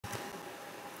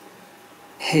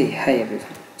Hi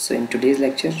everyone. So in today's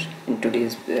lecture, in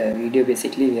today's video,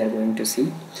 basically we are going to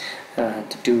see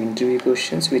the two interview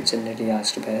questions which generally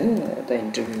asked by the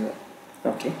interviewer.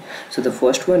 Okay. So the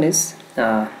first one is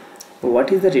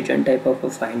what is the return type of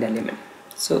a find element?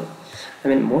 So I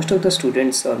mean most of the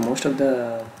students or most of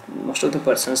the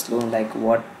persons know like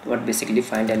what basically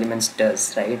find elements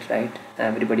does, right?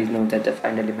 Everybody knows that the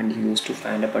find element is used to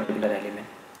find a particular element.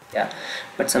 Yeah,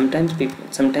 but sometimes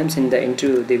in the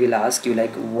interview they will ask you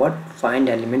like what find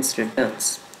elements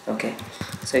returns. Okay,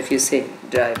 so if you say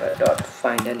driver dot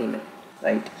find element,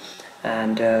 right,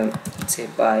 and say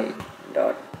by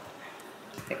dot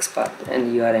xpath,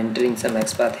 and you are entering some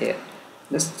xpath here,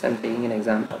 just I'm taking an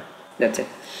example, that's it.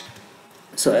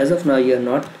 So as of now you are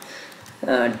not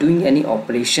doing any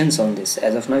operations on this.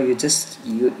 As of now you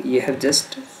have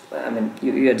just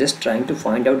you are just trying to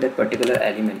find out that particular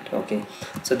element. Okay,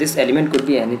 so this element could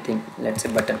be anything, let's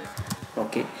say button.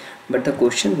 Okay, but the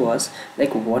question was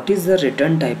like what is the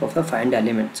return type of a find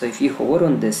element. So if you hover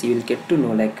on this you will get to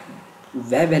know like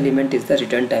web element is the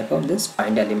return type of this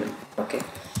find element. Okay,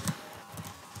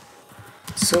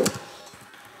 so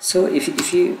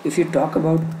if you talk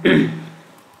about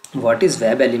what is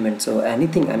web element, so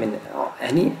anything,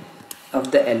 any of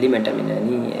the element,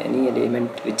 any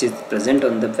element which is present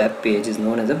on the web page is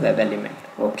known as a web element.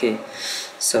 Okay,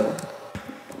 so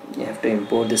you have to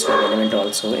import this web element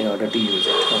also in order to use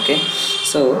it. Okay,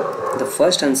 so the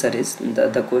first answer is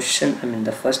the question,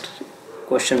 the first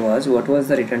question was what is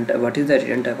the return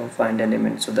type of find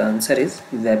element. So the answer is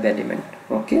web element.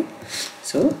 Okay,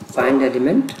 so find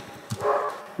element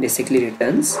basically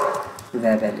returns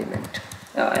web element,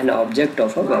 an object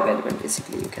of a web element,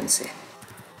 basically you can say.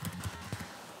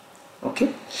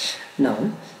 Okay,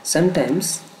 now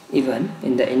sometimes even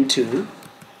in the interview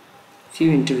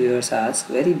few interviewers ask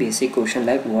very basic question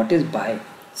like what is by.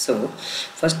 So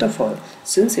first of all,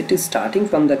 since it is starting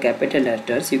from the capital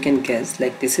letters, you can guess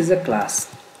like this is a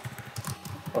class.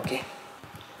 Okay,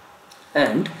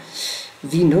 and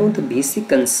we know the basic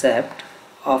concept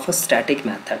of a static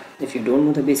method. If you don't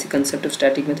know the basic concept of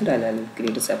static method, I'll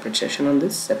create a separate session on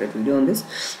this, separate video on this.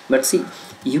 But see,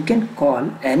 you can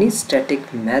call any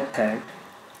static method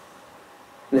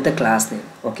with a class name.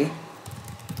 Okay,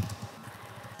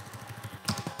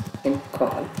 you can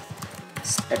call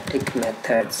static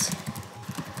methods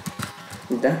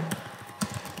with the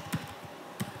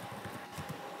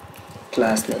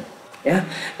class name. Yeah,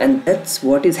 and that's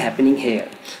what is happening here.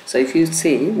 So if you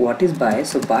say what is by,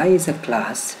 so by is a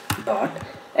class dot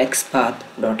xpath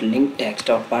dot link text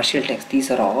dot partial text. These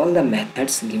are all the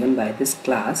methods given by this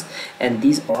class, and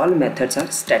these all methods are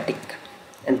static,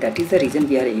 and that is the reason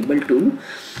we are able to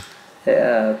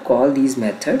call these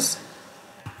methods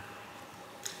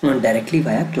directly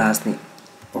via class name.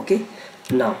 Okay,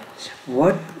 now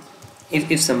what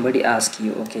if somebody asks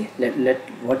you, okay, let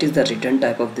what is the return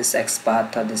type of this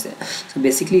xpath or this? So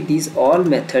basically these all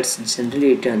methods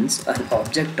generally returns an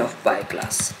object of by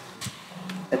class.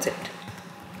 That's it.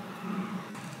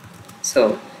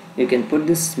 So you can put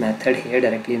this method here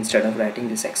directly instead of writing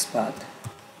this xpath.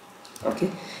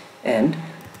 Okay, and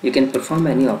you can perform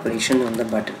any operation on the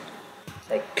button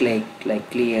like click,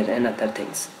 like clear, and other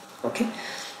things. Okay,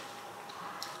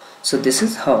 so this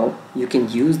is how you can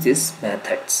use these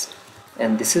methods,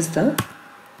 and this is the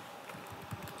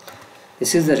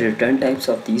return types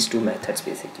of these two methods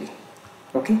basically.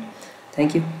 Okay,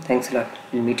 thank you, thanks a lot.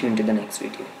 We'll meet you into the next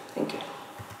video. Thank you.